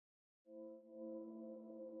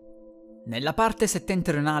Nella parte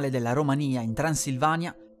settentrionale della Romania, in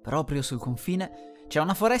Transilvania, proprio sul confine, c'è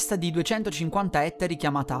una foresta di 250 ettari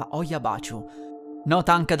chiamata Hoia Baciu,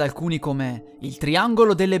 nota anche ad alcuni come il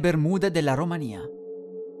triangolo delle Bermude della Romania.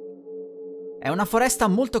 È una foresta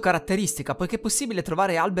molto caratteristica poiché è possibile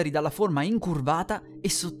trovare alberi dalla forma incurvata e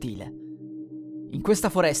sottile. In questa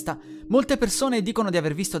foresta molte persone dicono di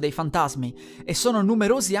aver visto dei fantasmi e sono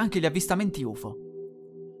numerosi anche gli avvistamenti UFO.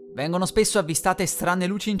 Vengono spesso avvistate strane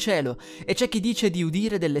luci in cielo e c'è chi dice di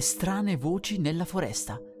udire delle strane voci nella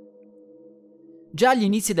foresta. Già agli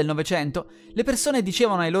inizi del Novecento le persone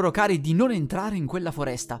dicevano ai loro cari di non entrare in quella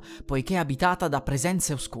foresta poiché è abitata da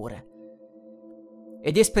presenze oscure.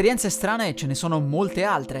 E di esperienze strane ce ne sono molte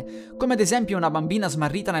altre, come ad esempio una bambina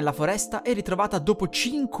smarrita nella foresta e ritrovata dopo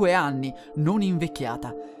 5 anni, non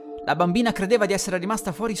invecchiata. La bambina credeva di essere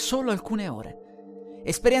rimasta fuori solo alcune ore.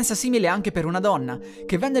 Esperienza simile anche per una donna,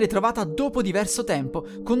 che venne ritrovata dopo diverso tempo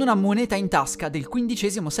con una moneta in tasca del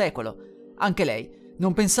XV secolo. Anche lei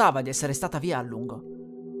non pensava di essere stata via a lungo.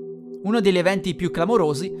 Uno degli eventi più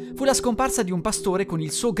clamorosi fu la scomparsa di un pastore con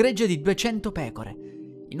il suo gregge di 200 pecore.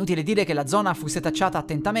 Inutile dire che la zona fu setacciata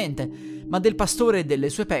attentamente, ma del pastore e delle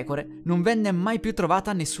sue pecore non venne mai più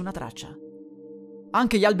trovata nessuna traccia.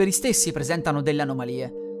 Anche gli alberi stessi presentano delle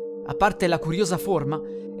anomalie. A parte la curiosa forma,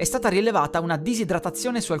 è stata rilevata una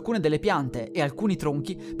disidratazione su alcune delle piante e alcuni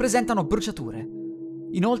tronchi presentano bruciature.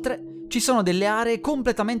 Inoltre, ci sono delle aree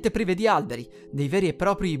completamente prive di alberi, dei veri e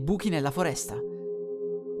propri buchi nella foresta.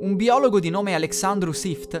 Un biologo di nome Alexandru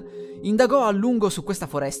Sift indagò a lungo su questa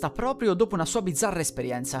foresta proprio dopo una sua bizzarra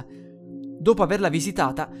esperienza. Dopo averla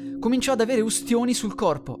visitata, cominciò ad avere ustioni sul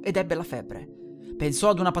corpo ed ebbe la febbre. Pensò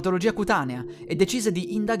ad una patologia cutanea e decise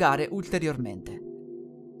di indagare ulteriormente.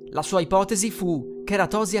 La sua ipotesi fu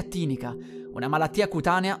cheratosi attinica, una malattia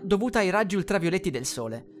cutanea dovuta ai raggi ultravioletti del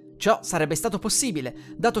sole. Ciò sarebbe stato possibile,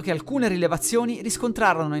 dato che alcune rilevazioni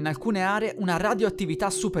riscontrarono in alcune aree una radioattività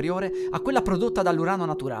superiore a quella prodotta dall'urano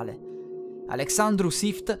naturale. Alexandru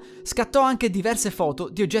Sift scattò anche diverse foto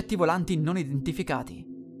di oggetti volanti non identificati.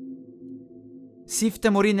 Sift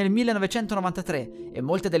morì nel 1993 e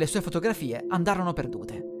molte delle sue fotografie andarono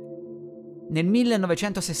perdute. Nel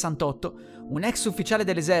 1968, un ex ufficiale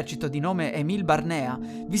dell'esercito di nome Emil Barnea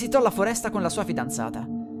visitò la foresta con la sua fidanzata.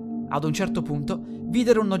 Ad un certo punto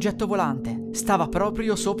videro un oggetto volante, stava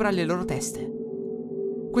proprio sopra le loro teste.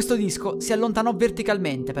 Questo disco si allontanò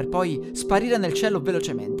verticalmente per poi sparire nel cielo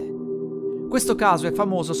velocemente. Questo caso è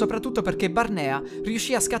famoso soprattutto perché Barnea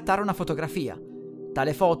riuscì a scattare una fotografia.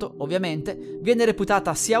 Tale foto, ovviamente, viene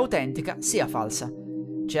reputata sia autentica sia falsa.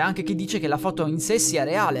 C'è anche chi dice che la foto in sé sia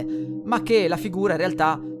reale, ma che la figura in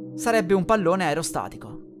realtà sarebbe un pallone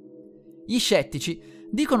aerostatico. Gli scettici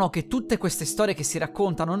dicono che tutte queste storie che si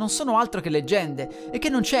raccontano non sono altro che leggende e che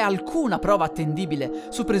non c'è alcuna prova attendibile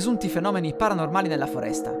su presunti fenomeni paranormali nella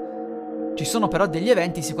foresta. Ci sono però degli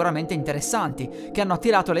eventi sicuramente interessanti che hanno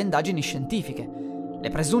attirato le indagini scientifiche. Le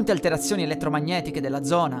presunte alterazioni elettromagnetiche della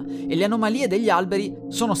zona e le anomalie degli alberi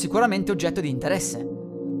sono sicuramente oggetto di interesse.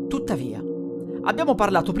 Tuttavia, abbiamo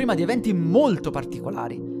parlato prima di eventi molto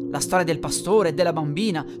particolari. La storia del pastore e della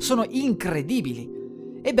bambina sono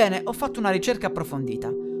incredibili. Ebbene, ho fatto una ricerca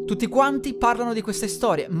approfondita. Tutti quanti parlano di queste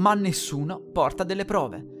storie, ma nessuno porta delle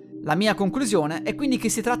prove. La mia conclusione è quindi che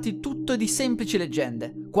si tratti tutto di semplici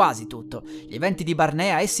leggende, quasi tutto. Gli eventi di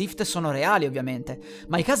Barnea e Sift sono reali ovviamente,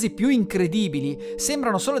 ma i casi più incredibili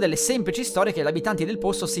sembrano solo delle semplici storie che gli abitanti del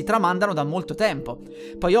posto si tramandano da molto tempo.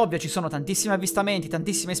 Poi ovvio ci sono tantissimi avvistamenti,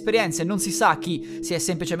 tantissime esperienze, non si sa chi si è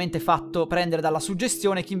semplicemente fatto prendere dalla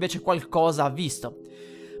suggestione e chi invece qualcosa ha visto.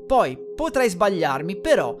 Poi, potrei sbagliarmi,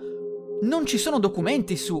 però non ci sono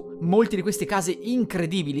documenti su molti di questi casi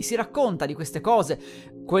incredibili, si racconta di queste cose,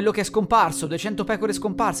 quello che è scomparso, 200 pecore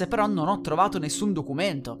scomparse, però non ho trovato nessun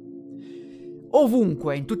documento.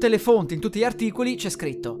 Ovunque, in tutte le fonti, in tutti gli articoli c'è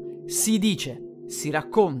scritto, si dice, si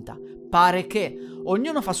racconta, pare che,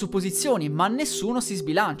 ognuno fa supposizioni, ma nessuno si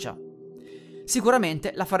sbilancia.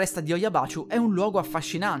 Sicuramente la foresta di Hoia Baciu è un luogo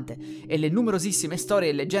affascinante e le numerosissime storie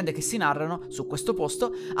e leggende che si narrano su questo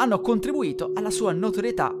posto hanno contribuito alla sua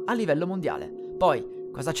notorietà a livello mondiale. Poi,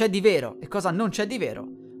 cosa c'è di vero e cosa non c'è di vero,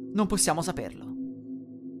 non possiamo saperlo.